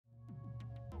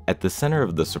At the center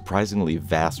of the surprisingly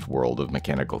vast world of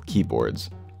mechanical keyboards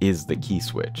is the key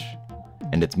switch,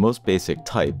 and its most basic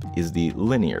type is the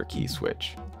linear key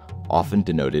switch, often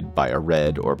denoted by a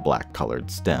red or black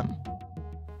colored stem.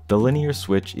 The linear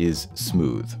switch is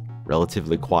smooth,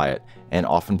 relatively quiet, and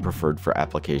often preferred for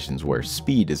applications where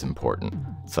speed is important,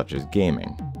 such as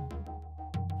gaming.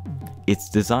 Its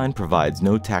design provides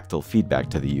no tactile feedback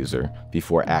to the user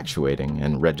before actuating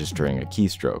and registering a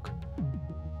keystroke,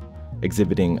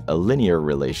 exhibiting a linear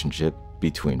relationship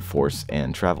between force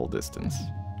and travel distance.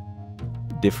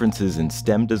 Differences in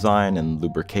stem design and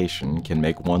lubrication can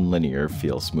make one linear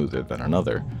feel smoother than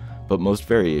another, but most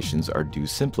variations are due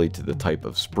simply to the type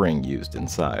of spring used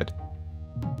inside.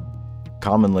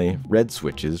 Commonly, red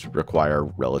switches require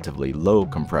relatively low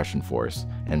compression force,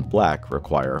 and black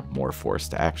require more force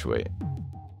to actuate.